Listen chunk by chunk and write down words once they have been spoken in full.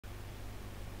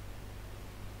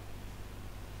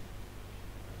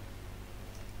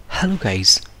Hello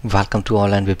guys, welcome to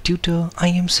Online Web Tutor. I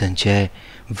am Sanjay.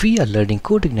 We are learning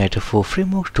CodeIgniter for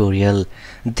Framework tutorial.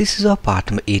 This is our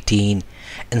part number 18.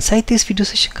 Inside this video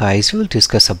session guys, we will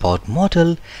discuss about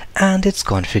model and its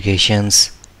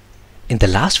configurations. In the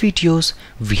last videos,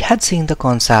 we had seen the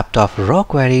concept of raw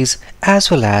queries as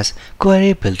well as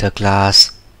query builder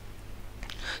class.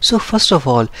 So first of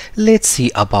all, let's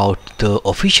see about the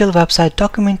official website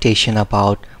documentation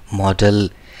about model.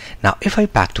 Now if I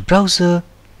back to browser,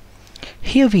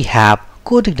 here we have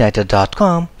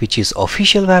CodeIgniter.com, which is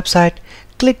official website.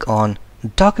 Click on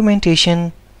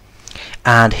documentation,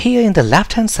 and here in the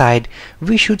left hand side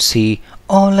we should see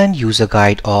online user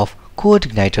guide of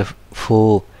CodeIgniter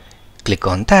 4. Click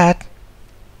on that.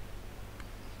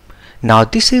 Now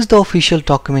this is the official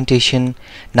documentation.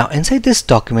 Now inside this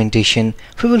documentation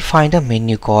we will find a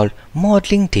menu called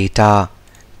modeling data.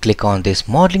 Click on this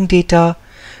modeling data.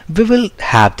 We will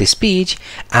have this page,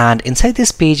 and inside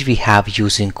this page we have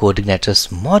using CodeIgniter's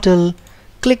model.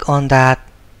 Click on that.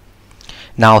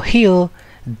 Now here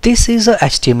this is a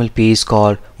HTML page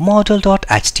called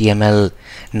model.html.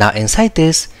 Now inside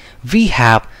this we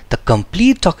have the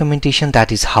complete documentation,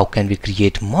 that is how can we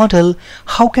create model,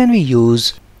 how can we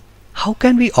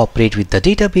operate with the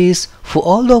database for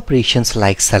all the operations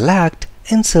like select,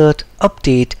 insert,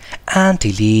 update and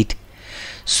delete.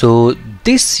 So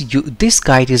this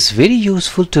guide is very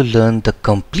useful to learn the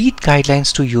complete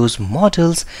guidelines to use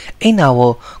models in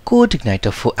our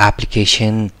CodeIgniter 4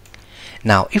 application.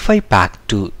 Now if I back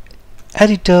to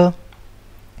editor,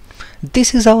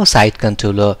 this is our site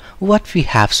controller what we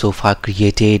have so far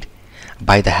created.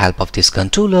 By the help of this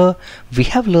controller, we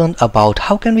have learned about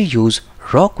how can we use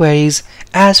raw queries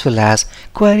as well as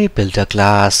query builder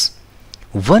class.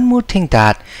 One more thing,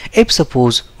 that if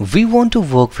suppose we want to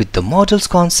work with the models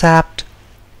concept,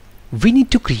 we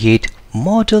need to create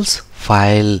models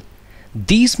file.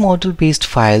 These model based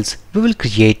files we will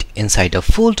create inside a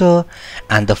folder,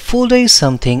 and the folder is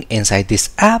something inside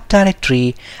this app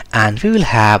directory, and we will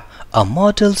have a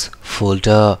models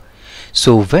folder.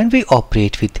 So when we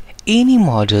operate with any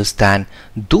models, then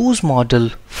those model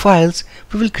files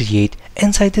we will create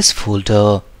inside this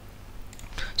folder.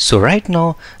 So right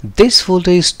now this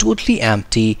folder is totally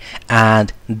empty,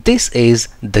 and this is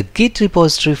the Git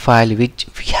repository file which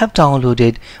we have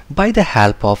downloaded by the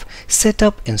help of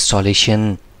setup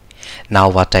installation. Now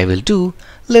what I will do,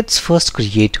 let's first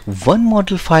create one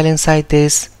model file inside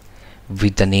this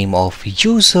with the name of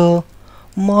user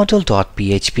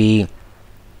model.php.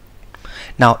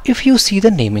 Now if you see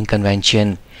the naming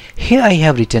convention, here I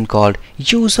have written called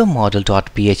user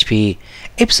model.php.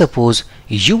 If suppose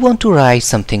you want to write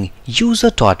something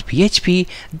user.php,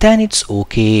 then it's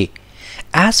okay.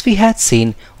 As we had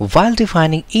seen, while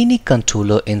defining any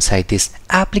controller inside this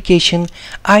application,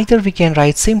 either we can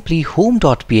write simply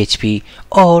home.php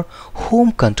or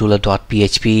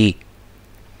homecontroller.php.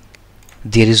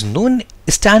 There is no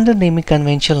standard naming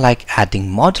convention like adding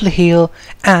model here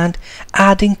and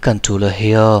adding controller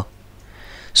here.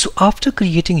 So after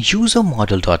creating user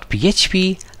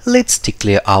model.php, let's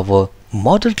declare our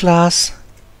model class,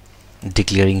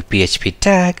 declaring PHP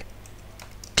tag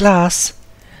class,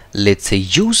 let's say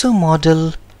user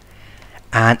model,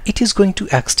 and it is going to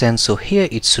extend, so here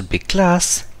it should be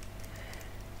class,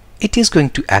 it is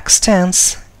going to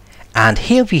extends, and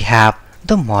here we have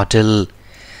the model.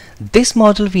 This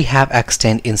model we have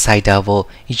extend inside our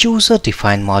user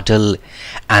defined model,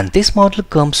 and this model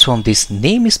comes from this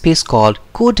namespace called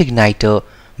CodeIgniter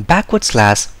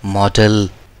 /model.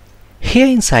 Here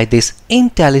inside this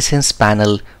IntelliSense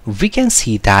panel we can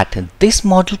see that this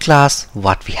model class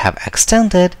what we have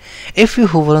extended, if you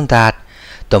hover on that,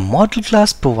 the model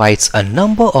class provides a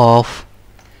number of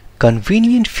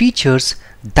convenient features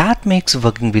that makes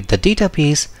working with the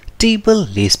database table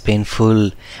less painful,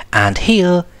 and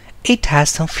here it has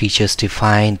some features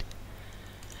defined.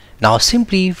 Now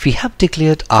simply we have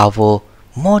declared our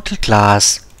model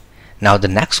class. Now the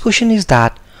next question is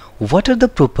that what are the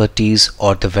properties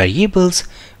or the variables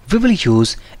we will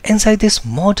use inside this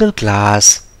model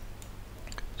class.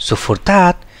 So for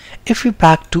that, if we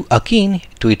back to again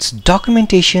to its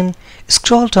documentation,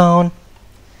 scroll down,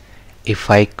 if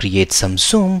I create some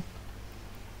zoom,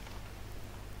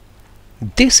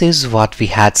 this is what we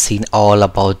had seen all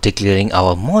about declaring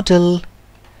our model.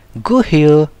 Go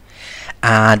here,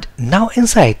 and now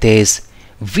inside this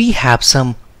we have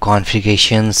some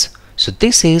configurations. So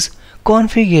this is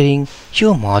configuring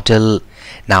your model.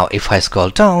 Now if I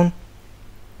scroll down,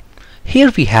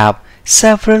 here we have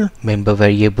several member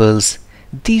variables.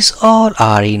 These all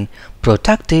are in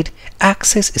protected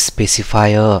access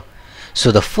specifier.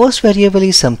 So the first variable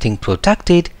is something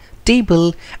protected,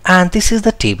 table, and this is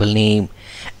the table name.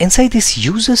 Inside this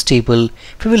users table,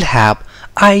 we will have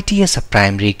ID as a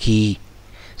primary key.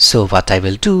 So what I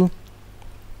will do,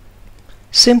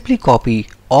 simply copy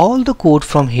all the code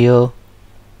from here,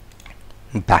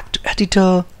 back to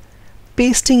editor,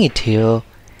 pasting it here,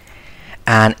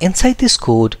 and inside this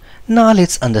code, now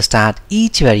let's understand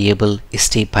each variable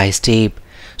step by step.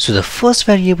 So the first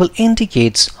variable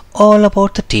indicates all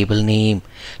about the table name.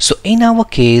 So in our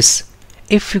case,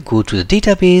 if we go to the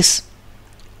database,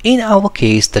 in our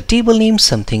case the table name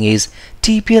something is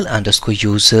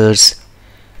tpl_users.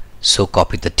 So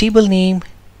copy the table name,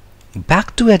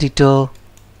 back to editor,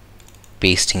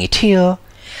 pasting it here,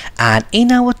 and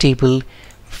in our table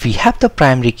we have the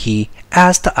primary key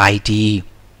as the ID.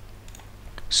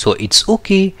 So it's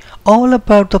okay, all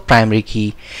about the primary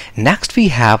key. Next we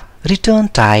have return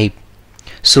type.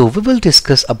 So we will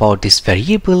discuss about this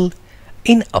variable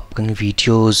in upcoming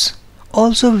videos.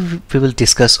 Also we will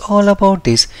discuss all about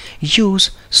this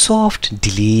use soft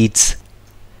deletes.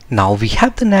 Now we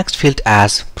have the next field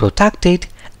as protected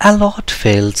allot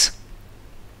fields.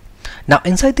 Now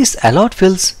inside this allot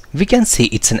fields, we can see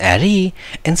it's an array.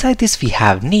 Inside this we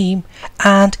have name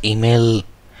and email.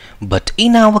 But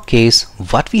in our case,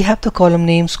 what we have the column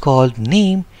names called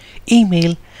name,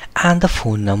 email and the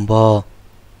phone number.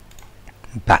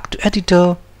 Back to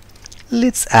editor.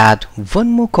 Let's add one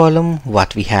more column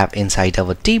what we have inside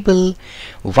our table.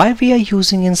 Why we are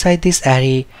using inside this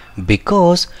array?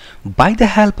 Because by the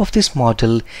help of this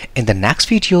model, in the next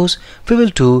videos we will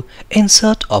do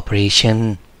insert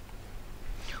operation.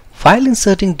 While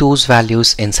inserting those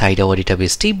values inside our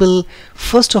database table,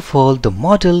 first of all the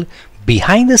model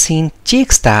behind the scene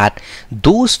checks that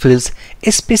those fields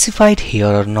is specified here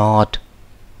or not.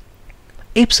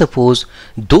 If suppose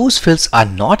those fields are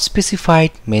not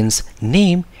specified, means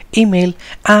name, email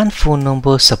and phone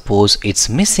number, suppose it's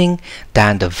missing,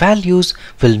 then the values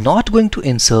will not going to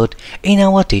insert in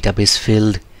our database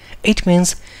field. It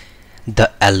means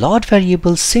the allot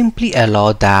variable simply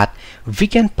allow that we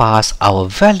can pass our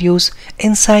values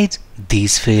inside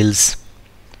these fields.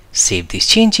 Save these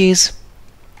changes.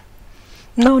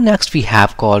 Now next we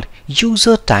have called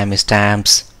user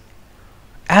timestamps.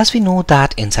 As we know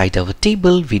that inside our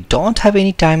table we don't have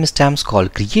any timestamps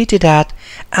called created at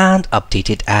and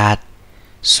updated at.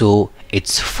 So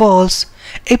it's false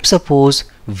if suppose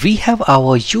we have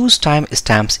our use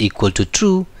timestamps equal to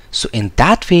true. So in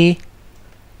that way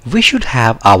we should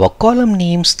have our column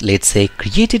names, let's say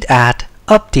created at,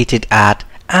 updated at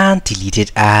and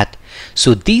deleted at.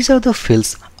 So these are the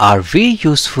fields are very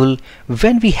useful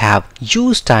when we have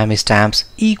use timestamps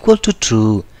equal to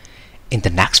true. In the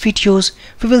next videos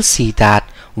we will see that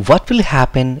what will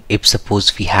happen if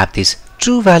suppose we have this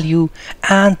true value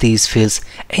and these fields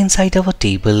inside our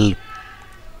table.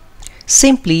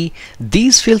 Simply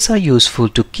these fields are useful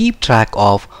to keep track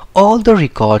of all the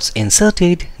records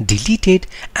inserted, deleted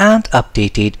and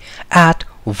updated at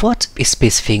what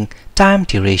specific time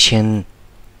duration.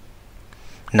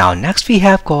 Now next we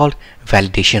have called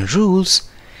validation rules.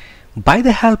 By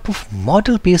the help of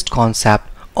model based concept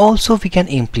also we can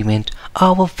implement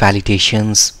our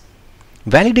validations.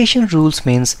 Validation rules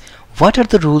means what are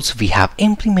the rules we have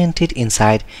implemented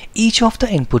inside each of the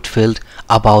input field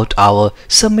about our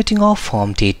submitting of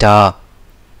form data.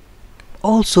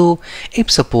 Also,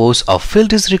 if suppose a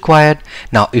field is required,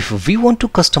 now if we want to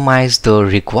customize the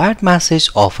required message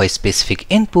of a specific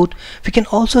input, we can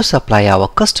also supply our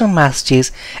custom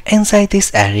messages inside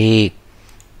this array.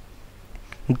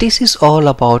 This is all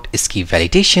about skip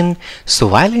validation. So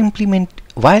while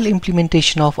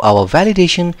implementation of our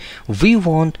validation, we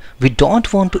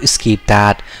don't want to skip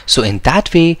that. So in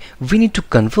that way we need to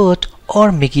convert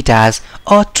or make it as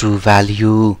a true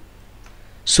value.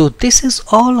 So this is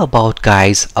all about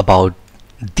guys about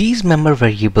these member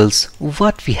variables,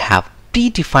 what we have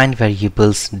predefined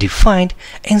variables defined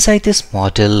inside this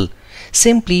model.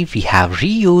 Simply we have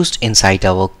reused inside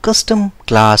our custom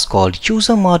class called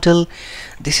user model.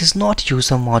 This is not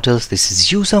user models, this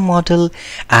is user model,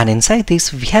 and inside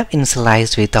this we have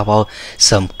initialized with our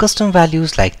some custom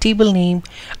values like table name,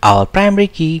 our primary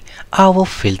key, our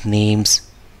field names.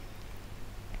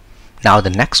 Now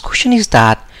the next question is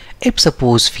that if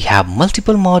suppose we have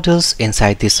multiple models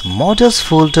inside this models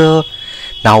folder,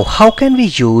 now how can we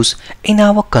use in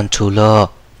our controller?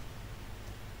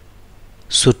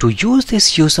 So to use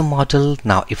this user model,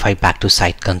 now if I back to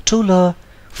site controller,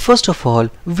 first of all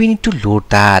we need to load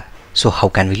that. So how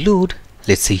can we load?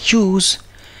 Let's say use.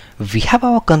 We have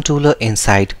our controller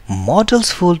inside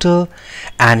models folder,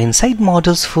 and inside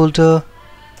models folder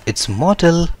it's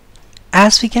model,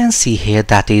 as we can see here,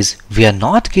 that is, we are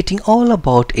not getting all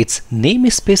about its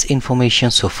namespace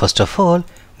information. So first of all,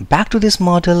 back to this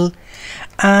model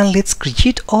and let's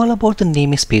create all about the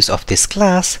namespace of this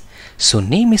class. So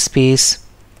namespace,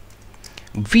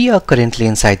 we are currently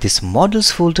inside this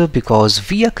models folder because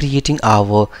we are creating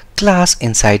our class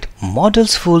inside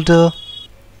models folder,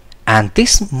 and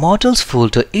this models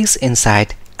folder is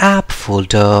inside app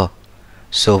folder.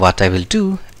 So what I will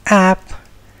do, app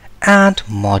and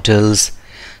models.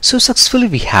 So successfully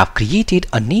we have created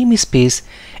a namespace.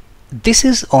 This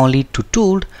is only to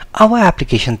told our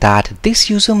application that this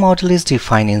user model is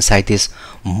defined inside this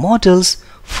models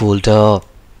folder.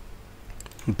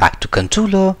 Back to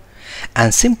controller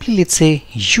and simply let's say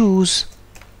use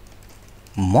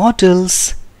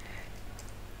models.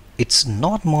 It's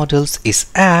not models, it's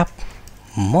app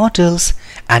models,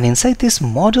 and inside this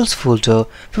models folder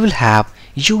we will have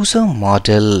user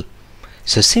model.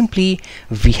 So simply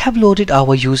we have loaded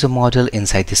our user model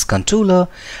inside this controller.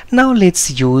 Now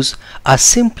let's use a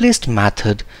simplest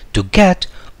method to get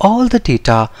all the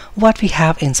data what we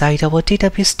have inside our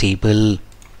database table.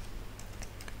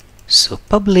 So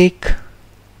public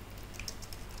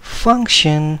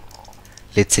function,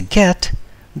 let's say get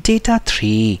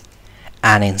data3,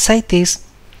 and inside this,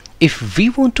 if we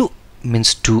want to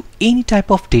do any type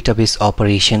of database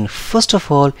operation, first of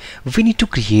all we need to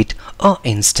create an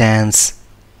instance.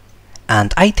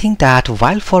 And I think that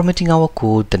while formatting our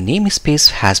code, the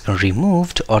namespace has been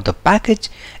removed, or the package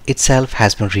itself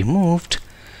has been removed.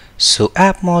 So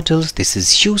app models, this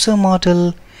is user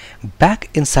model. Back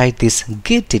inside this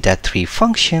get data3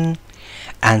 function,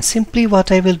 and simply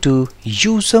what I will do,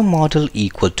 user model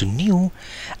equal to new,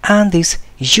 and this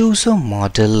user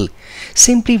model,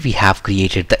 simply we have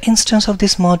created the instance of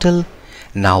this model.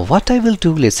 Now what I will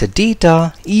do, let's say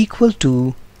data equal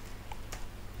to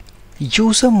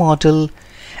user model,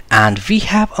 and we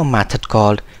have a method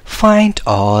called find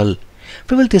all.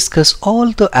 We will discuss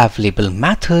all the available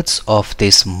methods of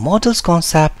this models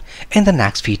concept in the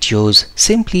next videos.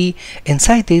 Simply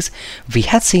inside this we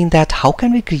had seen that how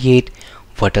can we create,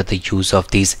 what are the use of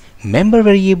these member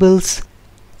variables,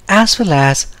 as well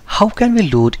as how can we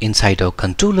load inside our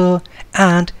controller,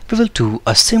 and we will do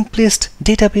a simplest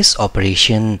database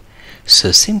operation.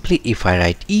 So simply if I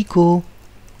write echo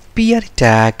PR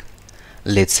tag,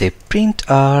 let's say print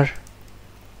r,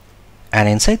 and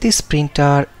inside this print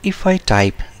r if I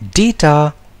type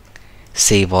data,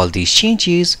 save all these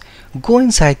changes, go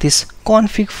inside this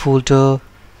config folder,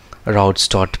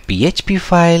 routes.php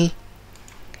file,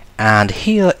 and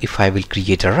here if I will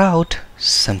create a route,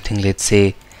 something let's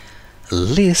say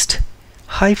list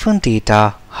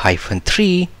 -data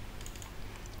 -3,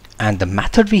 and the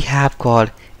method we have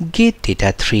called get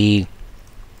data3,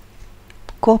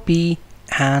 copy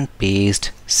and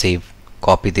paste, save,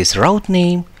 copy this route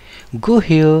name, go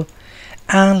here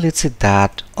and let's say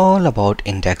that all about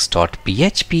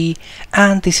index.php,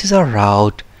 and this is our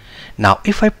route. Now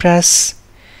if I press,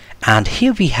 and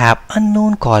here we have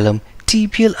unknown column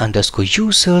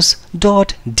tpl_users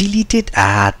dot deleted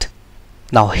at.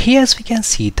 Now here as we can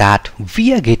see that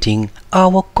we are getting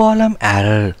our column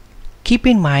error. Keep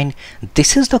in mind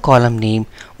this is the column name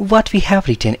what we have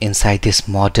written inside this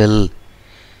model.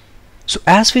 So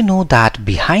as we know that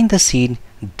behind the scene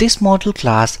this model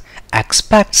class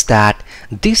expects that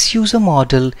this user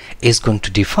model is going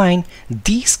to define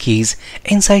these keys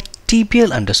inside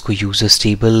tpl_users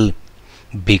table,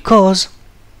 because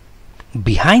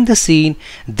behind the scene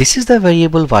this is the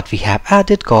variable what we have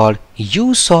added called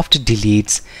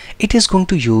useSoftDeletes. It is going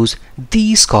to use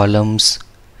these columns.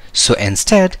 So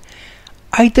instead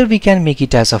either we can make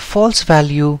it as a false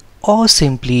value, or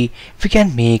simply we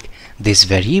can make this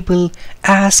variable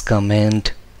as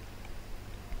comment.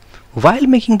 While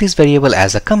making this variable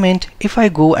as a comment, if I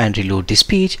go and reload this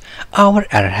page, our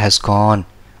error has gone,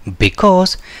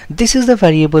 because this is the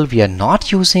variable we are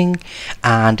not using,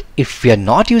 and if we are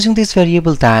not using this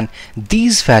variable then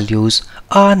these values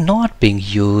are not being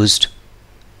used.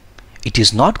 It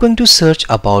is not going to search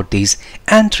about these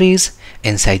entries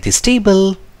inside this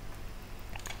table.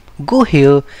 Go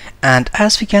here, and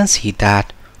as we can see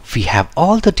that we have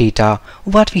all the data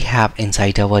what we have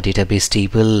inside our database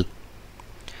table.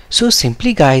 So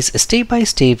simply guys, step by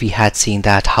step we had seen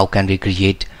that how can we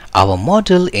create our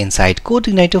model inside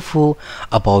CodeIgniter 4,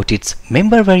 about its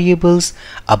member variables,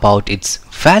 about its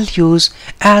values,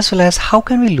 as well as how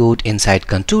can we load inside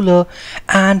controller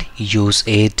and use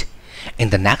it. In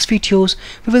the next videos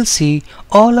we will see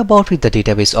all about with the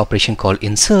database operation called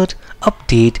insert,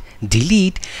 update,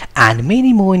 delete, and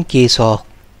many more in case of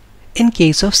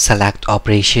select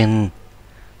operation.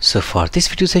 So for this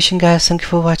video session guys, thank you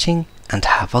for watching and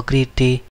have a great day.